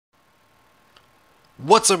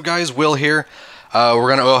What's up, guys? Will here. We're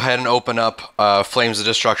going to go ahead and open up Flames of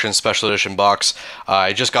Destruction Special Edition box.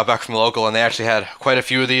 I just got back from the local and they actually had quite a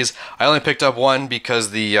few of these. I only picked up one because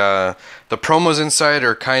the promos inside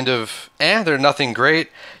are kind of they're nothing great.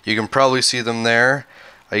 You can probably see them there.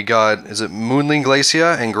 I got, is it Moonling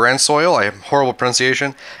Glacia and Grand Soil? I have horrible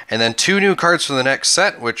pronunciation. And then two new cards for the next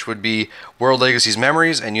set, which would be World Legacy's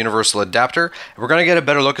Memories and Universal Adapter. We're going to get a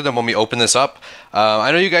better look at them when we open this up.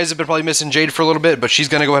 I know you guys have been probably missing Jade for a little bit, but she's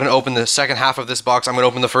going to go ahead and open the second half of this box. I'm going to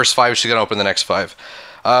open the first five. She's going to open the next five.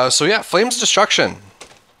 So yeah, Flames of Destruction.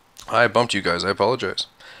 I bumped you guys. I apologize.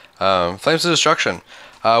 Flames of Destruction.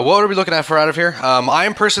 What are we looking at for out of here? I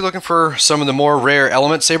am personally looking for some of the more rare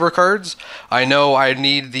Element Saber cards. I know I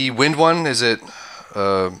need the Wind one. Is it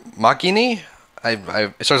Makini?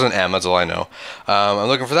 It starts with an M, that's all I know. I'm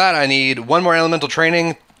looking for that. I need one more Elemental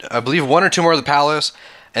Training. I believe one or two more of the Palace.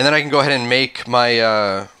 And then I can go ahead and make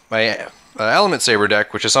my Element Saber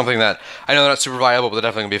deck, which is something that I know they're not super viable, but they're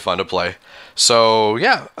definitely going to be fun to play. So,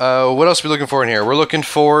 yeah. What else are we looking for in here? We're looking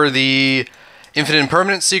for the Infinite and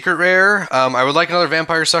Permanent Secret Rare. I would like another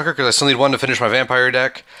Vampire Sucker because I still need one to finish my Vampire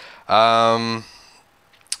deck.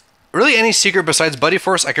 Really any secret besides Buddy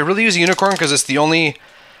Force. I could really use a Unicorn because it's the only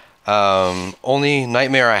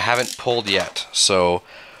Nightmare I haven't pulled yet. So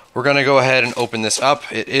we're going to go ahead and open this up.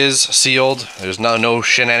 It is sealed. There's no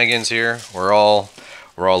shenanigans here. We're all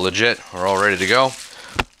legit. We're all ready to go.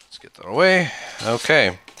 Let's get that away.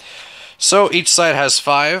 Okay. So each side has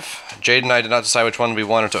five. Jade and I did not decide which one we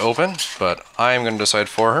wanted to open, but I am going to decide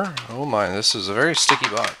for her. Oh my, this is a very sticky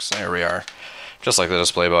box. There we are. Just like the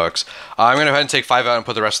display box. I'm going to go ahead and take five out and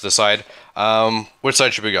put the rest to the side. Which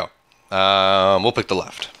side should we go? We'll pick the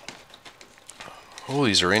left. Oh,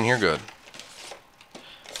 these are in here good.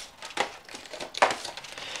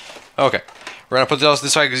 Okay. We're going to put those to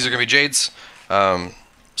the side because these are going to be Jade's.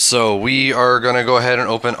 So we are going to go ahead and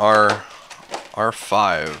open our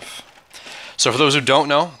five. So for those who don't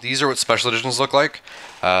know, these are what special editions look like.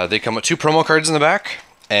 They come with two promo cards in the back,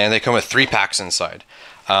 and they come with 3 packs inside.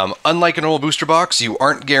 Unlike a normal booster box, you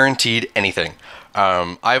aren't guaranteed anything.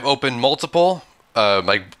 I've opened multiple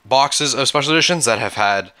boxes of special editions that have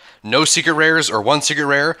had no secret rares or one secret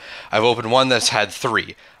rare. I've opened one that's had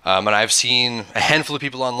 3. And I've seen a handful of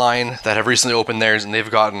people online that have recently opened theirs, and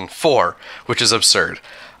they've gotten 4, which is absurd.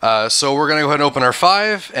 So we're going to go ahead and open our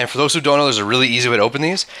 5, and for those who don't know, there's a really easy way to open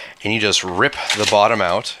these, and you just rip the bottom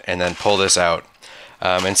out and then pull this out.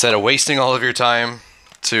 Instead of wasting all of your time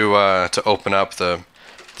to open up the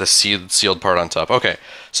sealed part on top. Okay,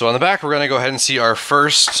 so on the back, we're going to go ahead and see our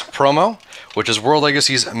first promo, which is World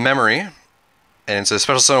Legacy's Memory, and it says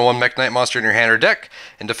special summon 1 Mech Knight monster in your hand or deck.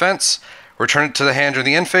 In defense, return it to the hand during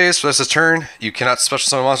the end phase. For this turn, you cannot special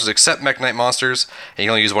summon monsters except Mech Knight monsters, and you can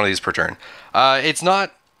only use one of these per turn. It's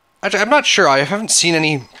not... Actually, I'm not sure. I haven't seen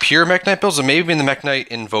any pure Mech Knight builds, so maybe in the Mech Knight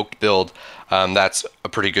Invoked build, that's a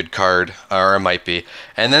pretty good card, or it might be.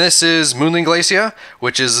 And then this is Moonling Glacia,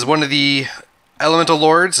 which is one of the Elemental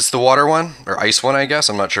Lords. It's the water one, or ice one, I guess.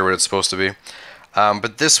 I'm not sure what it's supposed to be.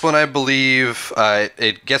 But this one, I believe,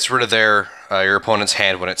 it gets rid of your opponent's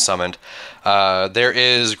hand when it's summoned. There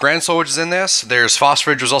is Grand Soul, which is in this. There's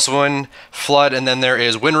Phosphorage, which was also in Flood. And then there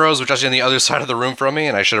is Windrose, which is actually on the other side of the room from me.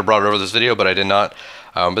 And I should have brought it over this video, but I did not.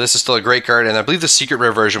 But this is still a great card. And I believe the Secret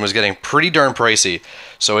Rare version was getting pretty darn pricey.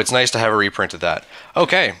 So it's nice to have a reprint of that.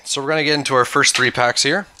 Okay, so we're going to get into our first 3 packs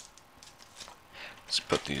here. Let's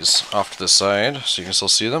put these off to the side so you can still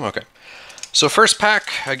see them. Okay. So first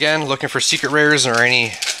pack, again, looking for secret rares or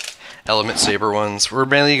any Element Saber ones. We're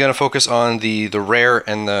mainly going to focus on the rare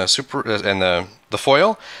and the super and the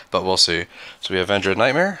foil, but we'll see. So we have Vendread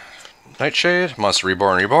Nightmare, Nightshade, Monster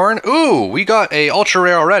Reborn. Ooh, we got a ultra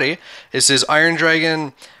rare already. This is Iron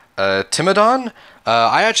Dragon Timidon.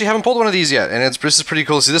 I actually haven't pulled one of these yet, and this is pretty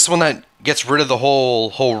cool. See, this is one that gets rid of the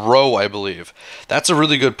whole row, I believe. That's a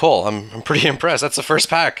really good pull. I'm pretty impressed. That's the first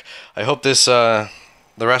pack. I hope this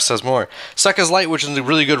the rest has more. Sekka's Light, which is a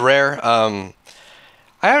really good rare.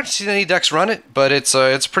 I haven't seen any decks run it, but it's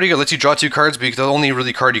pretty good. It lets you draw 2 cards, but the only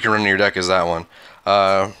really card you can run in your deck is that one.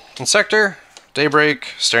 Insector,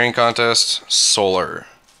 Daybreak, Staring Contest, Solar.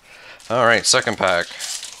 Alright, second pack.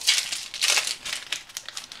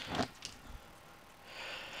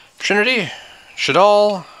 Trinity,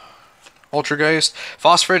 Shadal, Ultrageist,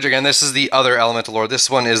 Phosphorage. Again, this is the other Elemental Lord.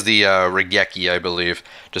 This one is the Regeki, I believe.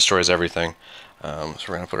 Destroys everything. So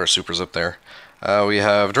we're going to put our supers up there. We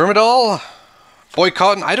have Dermadal,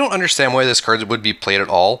 Boycott. I don't understand why this card would be played at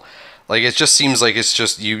all. Like, it just seems like it's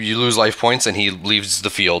just, you lose life points and he leaves the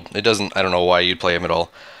field. It doesn't, I don't know why you'd play him at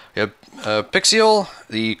all. We have Pixiel,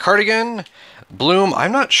 the Cardigan, Bloom.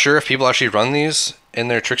 I'm not sure if people actually run these in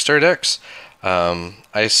their Trickstar decks.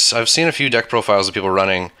 I've seen a few deck profiles of people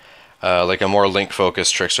running like a more link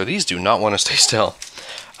focused trickster. These do not want to stay still,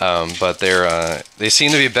 but they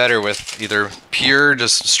seem to be better with either pure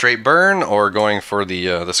just straight burn or going for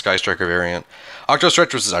the Sky Striker variant. Octo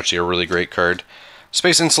Stretch is actually a really great card.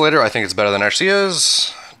 Space Insulator, I think it's better than it actually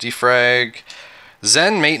is. Defrag.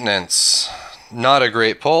 Zen Maintenance, not a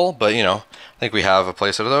great pull, but you know, I think we have a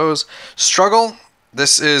place out of those. Struggle,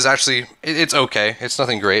 this is actually, it's okay. It's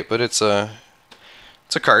nothing great, but it's a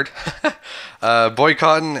card.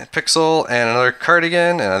 Boycotton, Pixel, and another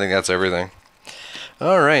cardigan, and I think that's everything.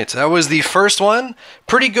 Alright, that was the first one.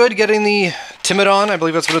 Pretty good getting the Timidon, I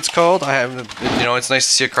believe that's what it's called. I have, you know, it's nice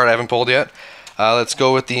to see a card I haven't pulled yet. Let's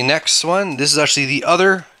go with the next one. This is actually the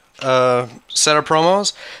other set of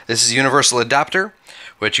promos. This is Universal Adapter,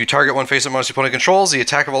 which you target one face-up monster your opponent controls. The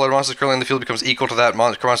attack of all other monsters currently in the field becomes equal to that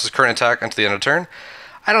monster's current attack until the end of the turn.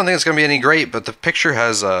 I don't think it's going to be any great, but the picture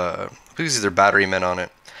has I think it's either battery men on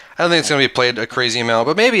it. I don't think it's going to be played a crazy amount,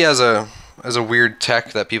 but maybe as a weird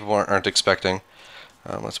tech that people aren't expecting.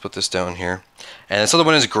 Let's put this down here. And this other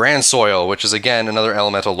one is Grand Soil, which is again another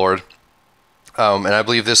Elemental Lord. And I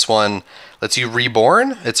believe this one lets you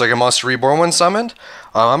reborn. It's like a monster reborn when summoned.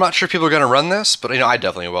 I'm not sure if people are going to run this, but you know, I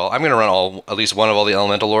definitely will. I'm going to run at least one of all the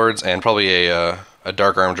Elemental Lords and probably a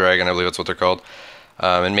Dark Arm Dragon, I believe that's what they're called.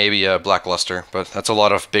 And maybe a Black Luster, but that's a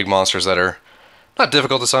lot of big monsters that are not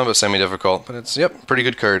difficult to summon, but semi-difficult. But it's, yep, pretty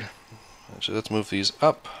good card. Actually, let's move these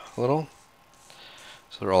up a little.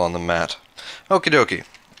 So they're all on the mat. Okie dokie.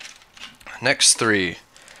 Next three.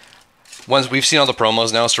 Once we've seen all the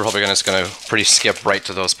promos now, so we're probably just going to pretty skip right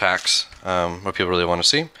to those packs. What people really want to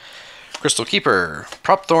see. Crystal Keeper,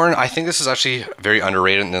 Prop Thorn. I think this is actually very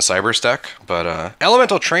underrated in the Cybers deck, but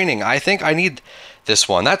Elemental Training. I think I need this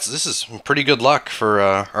one. This is pretty good luck for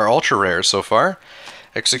our ultra rares so far.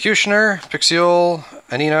 Executioner, Pixiol,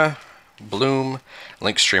 Anina, Bloom,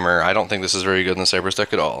 Link Streamer. I don't think this is very good in the Cybers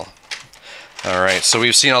deck at all. Alright, so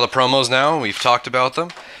we've seen all the promos now. We've talked about them.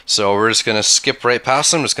 So we're just going to skip right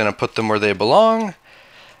past them. Just going to put them where they belong.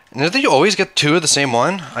 And do you always get two of the same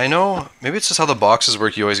one? I know, maybe it's just how the boxes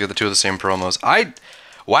work. You always get the two of the same promos.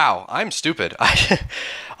 Wow, I'm stupid.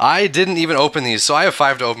 I didn't even open these, so I have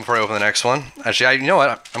 5 to open before I open the next one. Actually, you know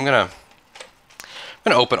what? I'm gonna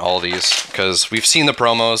open all these because we've seen the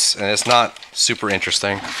promos and it's not super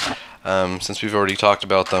interesting since we've already talked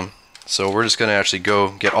about them. So we're just gonna actually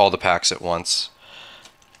go get all the packs at once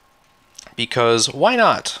because why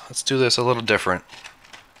not? Let's do this a little different.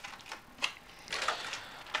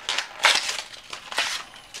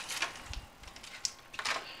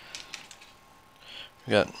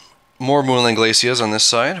 We got more Moonland Glaciers on this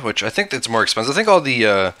side, which I think it's more expensive. I think all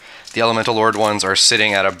the Elemental Lord ones are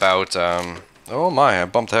sitting at about, oh my, I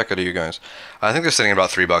bumped the heck out of you guys. I think they're sitting at about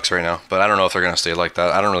 $3 right now, but I don't know if they're going to stay like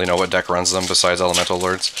that. I don't really know what deck runs them besides Elemental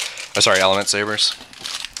Lords. Sorry, Element Sabers.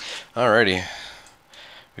 Alrighty.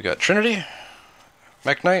 We got Trinity,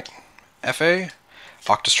 Mekk-Knight, FA,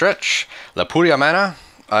 Octostretch, Lapuria Mana.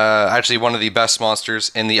 Actually one of the best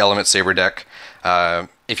monsters in the Element Saber deck.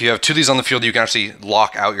 If you have 2 of these on the field, you can actually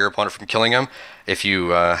lock out your opponent from killing him if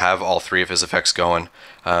you have all 3 of his effects going.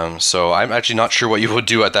 So I'm actually not sure what you would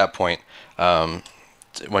do at that point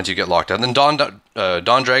once you get locked out. And then Dawn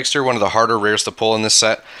Dragster, one of the harder rares to pull in this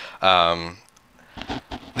set.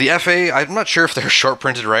 The FA, I'm not sure if they're short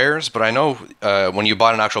printed rares, but I know when you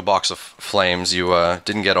bought an actual box of Flames, you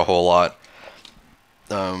didn't get a whole lot.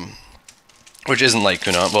 Which isn't like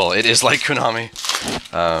Konami. Well, it is like Konami.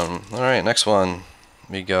 Alright, next one.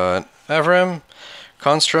 We got Avram,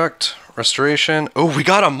 Construct, Restoration. Oh, we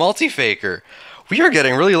got a Multi-Faker. We are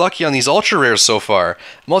getting really lucky on these ultra rares so far.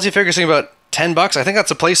 Multi-Faker's saying about $10. I think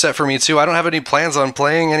that's a playset for me too. I don't have any plans on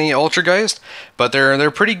playing any Ultrageist, but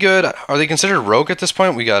they're pretty good. Are they considered rogue at this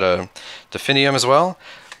point? We got a Definium as well.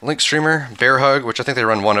 Link Streamer, Bear Hug, which I think they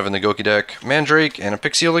run one of in the Goki deck. Mandrake, and a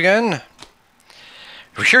Pixiel again.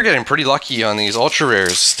 We're getting pretty lucky on these ultra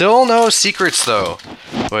rares. Still no secrets though,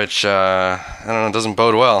 which I don't know, doesn't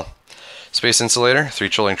bode well. Space Insulator, 3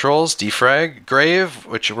 Trolling Trolls, Defrag, Grave,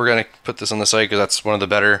 which we're gonna put this on the site because that's one of the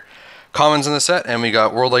better commons in the set, and we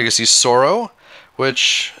got World Legacy Sorrow,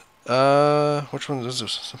 which one is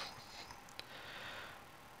this?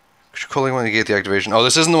 Calling when you get the activation. Oh,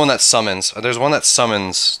 this isn't the one that summons. There's one that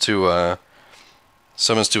summons to a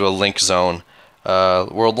Link Zone.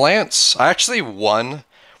 World Lance. I actually won.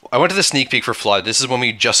 I went to the sneak peek for Flood. This is when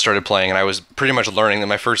we just started playing, and I was pretty much learning that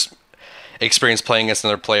my first experience playing against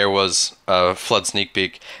another player was Flood sneak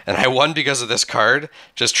peek, and I won because of this card,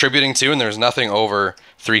 just tributing to, and there's nothing over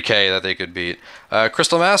 3k that they could beat.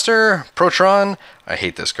 Crystal Master, Protron. I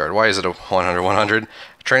hate this card. Why is it a 100/100?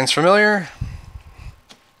 Transfamiliar.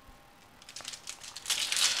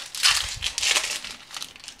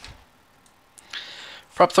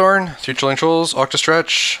 Propthorn, 3 Chilling Trolls,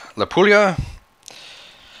 Octastretch, Lapulia,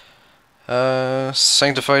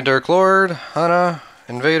 Sanctified Dark Lord, Hana,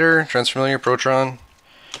 Invader, Transfamiliar, Protron.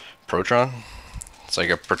 Protron? It's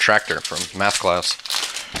like a protractor from math class.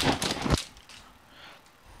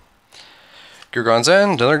 Gurgon's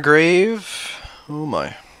End, another Grave. Oh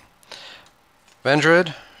my.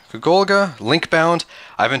 Vendred, Gogolga, Linkbound.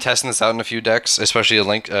 I've been testing this out in a few decks, especially a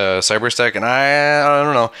Link Cyber deck, and I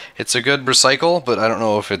don't know. It's a good recycle, but I don't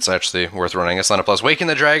know if it's actually worth running. It's not a plus. Waking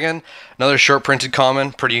the Dragon, another short printed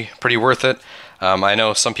common, pretty worth it. I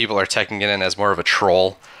know some people are teching it in as more of a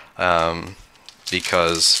troll,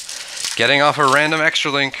 because getting off a random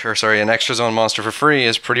extra link, or sorry, an extra zone monster for free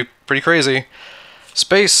is pretty crazy.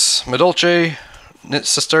 Space, Medolce,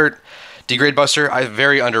 Nitsastart, Degrade Buster,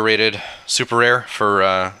 very underrated, super rare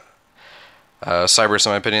for Cybers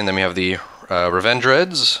in my opinion. Then we have the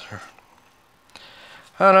Revendreds,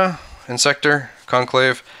 Hana, Insector,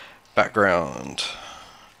 Conclave, Background. How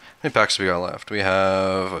many packs do we got left? We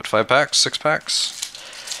have, what, 5 packs? 6 packs?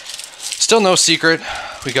 Still no secret.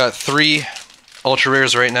 We got 3 ultra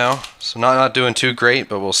rares right now, so not doing too great,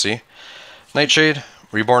 but we'll see. Nightshade,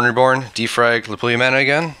 Reborn, Defrag, Lapulia Mana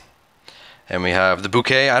again. And we have the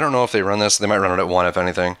Bouquet. I don't know if they run this. They might run it at 1 if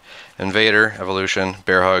anything. Invader, Evolution,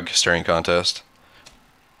 Bear Hug, Staring Contest.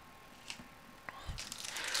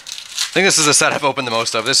 I think this is the set I've opened the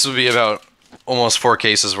most of. This would be about almost 4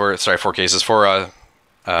 cases worth. Sorry, 4 cases. 4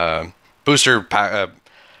 booster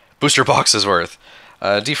boxes worth.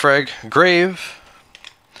 Defrag, Grave,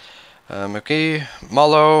 McGee,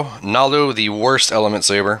 Malo, Nalu, the worst Element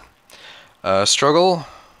Saber. Struggle.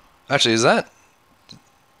 Actually, is that...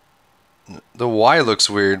 The Y looks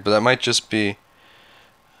weird, but that might just be...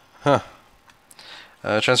 Huh.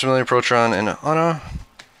 Transfamiliar, Protron, and Ana.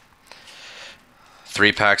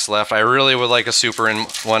 3 packs left. I really would like a super in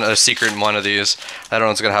one, a secret in one of these. I don't know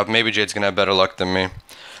what's gonna happen. Maybe Jade's gonna have better luck than me.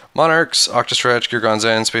 Monarchs, Octastretch, Gurgon's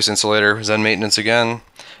End, Space Insulator, Zen Maintenance again.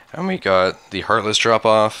 And we got the Heartless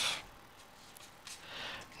Drop-Off.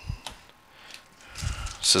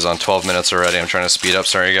 This is on 12 minutes already. I'm trying to speed up.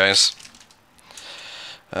 Sorry, guys.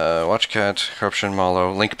 Watchcat, Corruption,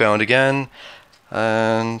 Malo, Linkbound again,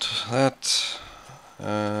 and that,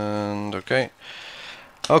 and okay.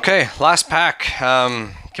 Okay, last pack.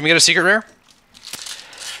 Can we get a secret rare?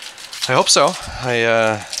 I hope so.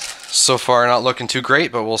 So far not looking too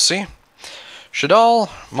great, but we'll see. Shadal,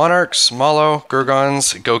 Monarchs, Malo,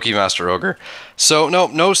 Gurgons, Goki, Master Ogre. So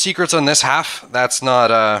no secrets on this half. That's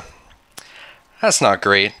not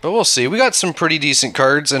great, but we'll see. We got some pretty decent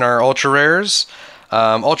cards in our ultra rares.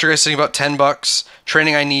 Ultra Guy's sitting about $10.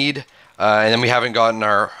 Training I Need, and then we haven't gotten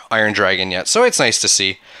our Iron Dragon yet, so it's nice to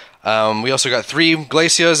see. We also got 3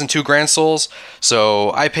 Glacias and 2 Grand Souls,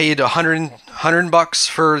 so I paid $100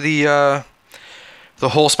 for the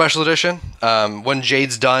whole special edition. When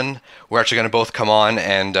Jade's done, we're actually going to both come on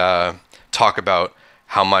and talk about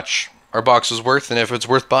how much our box was worth and if it's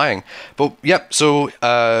worth buying. But yep, so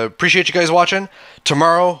appreciate you guys watching.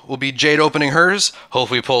 Tomorrow will be Jade opening hers.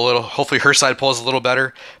 Hopefully her side pulls a little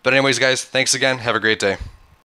better. But anyways, guys, thanks again. Have a great day.